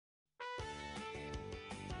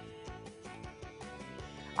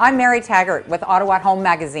I'm Mary Taggart with Ottawa At Home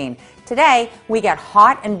magazine. Today, we get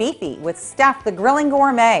hot and beefy with Steph, the grilling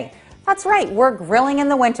gourmet. That's right, we're grilling in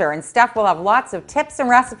the winter, and Steph will have lots of tips and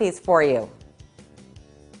recipes for you.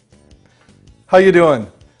 How you doing?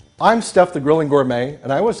 I'm Steph, the grilling gourmet,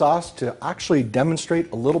 and I was asked to actually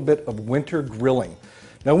demonstrate a little bit of winter grilling.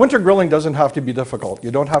 Now, winter grilling doesn't have to be difficult.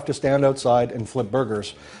 You don't have to stand outside and flip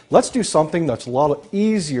burgers. Let's do something that's a lot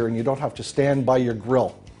easier and you don't have to stand by your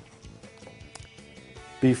grill.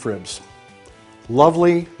 Beef ribs.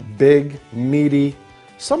 Lovely, big, meaty,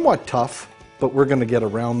 somewhat tough, but we're going to get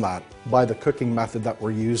around that by the cooking method that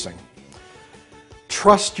we're using.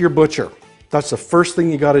 Trust your butcher. That's the first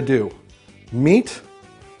thing you got to do. Meat,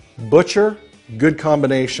 butcher, good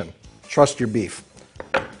combination. Trust your beef.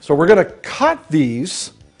 So we're going to cut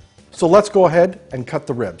these, so let's go ahead and cut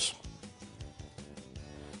the ribs.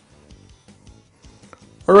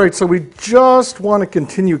 All right, so we just want to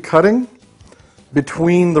continue cutting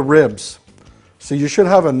between the ribs. So you should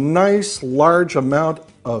have a nice large amount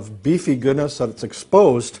of beefy goodness that it's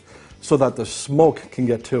exposed so that the smoke can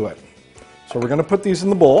get to it. So we're going to put these in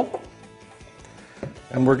the bowl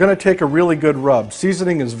and we're going to take a really good rub.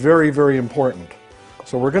 Seasoning is very, very important.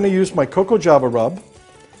 So we're going to use my Cocoa Java rub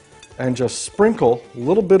and just sprinkle a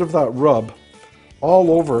little bit of that rub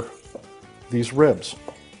all over these ribs.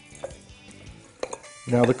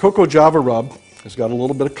 Now the Cocoa Java rub has got a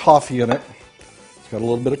little bit of coffee in it. It's got a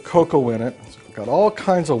little bit of cocoa in it. It's got all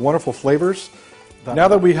kinds of wonderful flavors. Now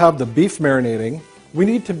that we have the beef marinating, we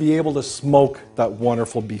need to be able to smoke that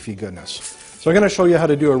wonderful beefy goodness. So I'm going to show you how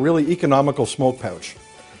to do a really economical smoke pouch.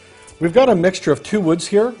 We've got a mixture of two woods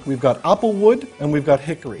here. We've got apple wood and we've got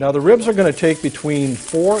hickory. Now the ribs are going to take between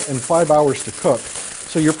 4 and 5 hours to cook,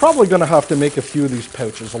 so you're probably going to have to make a few of these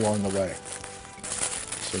pouches along the way.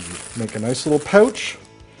 So you make a nice little pouch,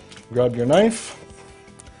 grab your knife,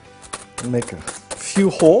 and make a few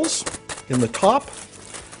holes in the top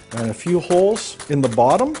and a few holes in the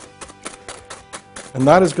bottom. And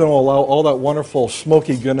that is going to allow all that wonderful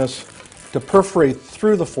smoky goodness to perforate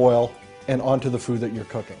through the foil and onto the food that you're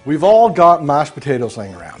cooking. We've all got mashed potatoes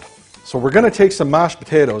laying around. So we're going to take some mashed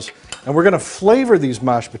potatoes and we're going to flavor these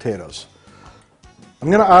mashed potatoes. I'm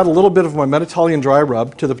going to add a little bit of my Mediterranean dry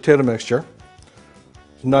rub to the potato mixture.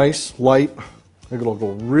 Nice, light. I think it'll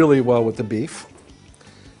go really well with the beef.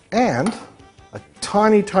 And a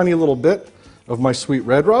tiny, tiny little bit of my sweet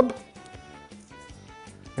red rub.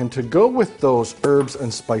 And to go with those herbs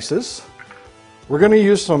and spices, we're going to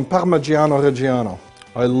use some Parmigiano Reggiano.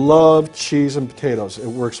 I love cheese and potatoes. It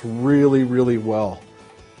works really, really well.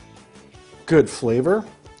 Good flavor.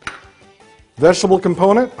 Vegetable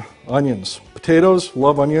component, onions. Potatoes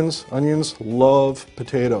love onions. Onions love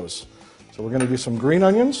potatoes. So we're going to do some green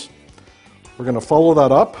onions. We're going to follow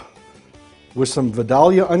that up with some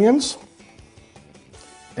Vidalia onions.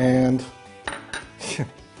 And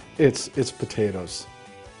it's potatoes.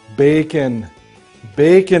 Bacon.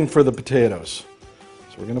 Bacon for the potatoes.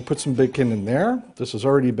 So we're going to put some bacon in there. This has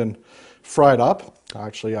already been fried up.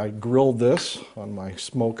 Actually, I grilled this on my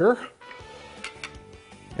smoker.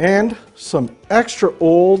 And some extra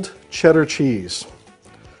old cheddar cheese.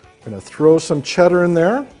 I'm going to throw some cheddar in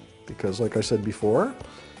there because, like I said before,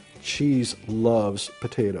 cheese loves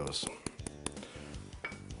potatoes.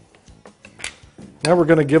 Now we're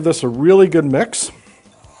going to give this a really good mix.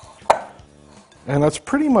 And that's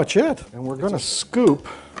pretty much it. And we're going to scoop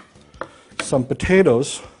some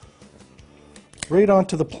potatoes right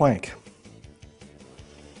onto the plank.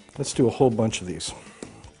 Let's do a whole bunch of these.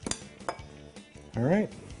 All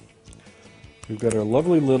right. We've got our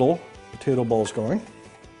lovely little potato balls going.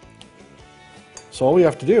 So all we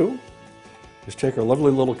have to do is take our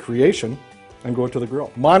lovely little creation and go to the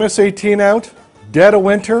grill. Minus 18 out, dead of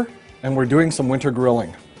winter, and we're doing some winter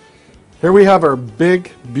grilling. Here we have our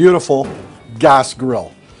big, beautiful gas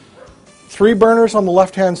grill. 3 burners on the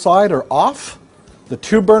left-hand side are off. The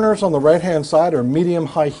 2 burners on the right-hand side are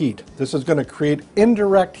medium-high heat. This is going to create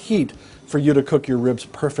indirect heat for you to cook your ribs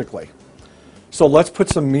perfectly. So let's put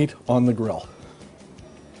some meat on the grill.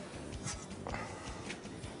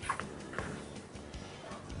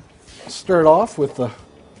 Start off with the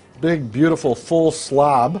big, beautiful, full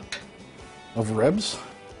slab of ribs.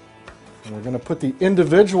 And we're going to put the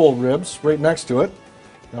individual ribs right next to it.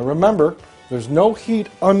 Now remember, there's no heat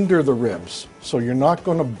under the ribs, so you're not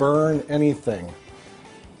going to burn anything.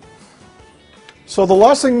 So the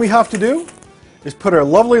last thing we have to do is put our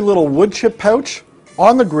lovely little wood chip pouch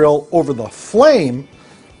on the grill over the flame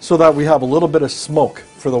so that we have a little bit of smoke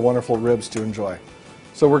for the wonderful ribs to enjoy.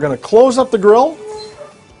 So we're going to close up the grill.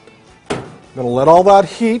 I'm going to let all that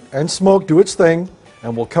heat and smoke do its thing,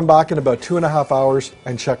 and we'll come back in about 2.5 hours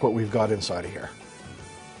and check what we've got inside of here.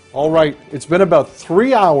 All right, it's been about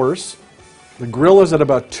 3 hours. The grill is at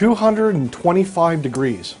about 225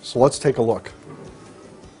 degrees. So let's take a look.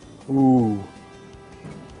 Ooh.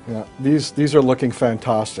 Yeah, these are looking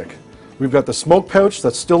fantastic. We've got the smoke pouch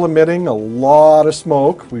that's still emitting a lot of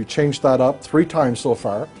smoke. We've changed that up 3 times so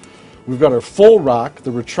far. We've got our full rack.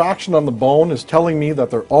 The retraction on the bone is telling me that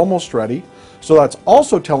they're almost ready. So that's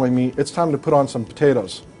also telling me it's time to put on some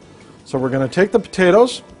potatoes. So we're going to take the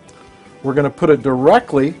potatoes, we're going to put it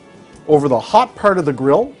directly over the hot part of the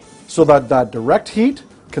grill so that that direct heat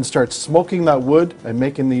can start smoking that wood and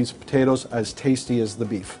making these potatoes as tasty as the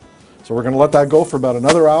beef. So we're going to let that go for about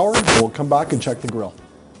another hour and we'll come back and check the grill.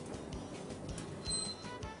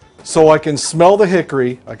 So I can smell the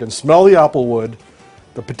hickory, I can smell the apple wood,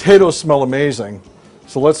 the potatoes smell amazing.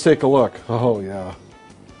 So let's take a look. Oh yeah.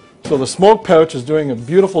 So the smoke pouch is doing a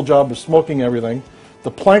beautiful job of smoking everything.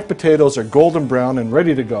 The plank potatoes are golden brown and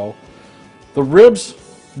ready to go. The ribs,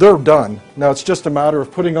 they're done. Now it's just a matter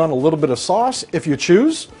of putting on a little bit of sauce if you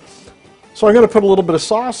choose. So I'm going to put a little bit of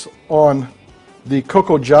sauce on the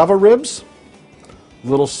Coco Java ribs. A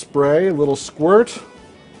little spray, a little squirt,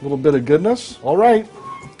 a little bit of goodness. All right.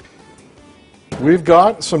 We've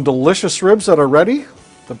got some delicious ribs that are ready.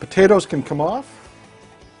 The potatoes can come off.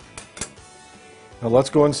 Now let's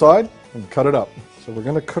go inside and cut it up. So we're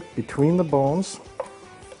going to cook between the bones.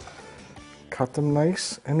 Cut them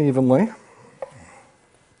nice and evenly.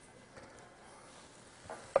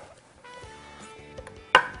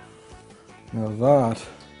 Now that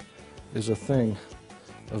is a thing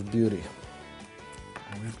of beauty.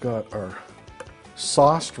 And we've got our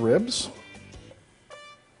sauced ribs.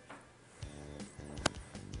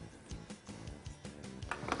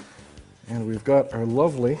 And we've got our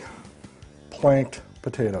lovely planked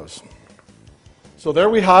potatoes. So there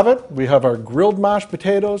we have it. We have our grilled mashed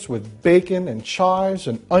potatoes with bacon and chives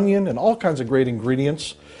and onion and all kinds of great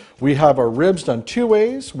ingredients. We have our ribs done 2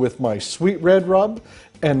 ways with my sweet red rub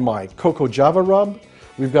and my Coco Java rub.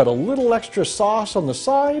 We've got a little extra sauce on the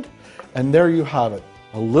side, and there you have it.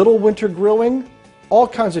 A little winter grilling, all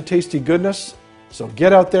kinds of tasty goodness. So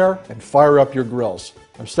get out there and fire up your grills.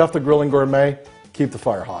 I'm Steph the Grilling Gourmet. Keep the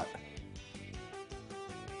fire hot.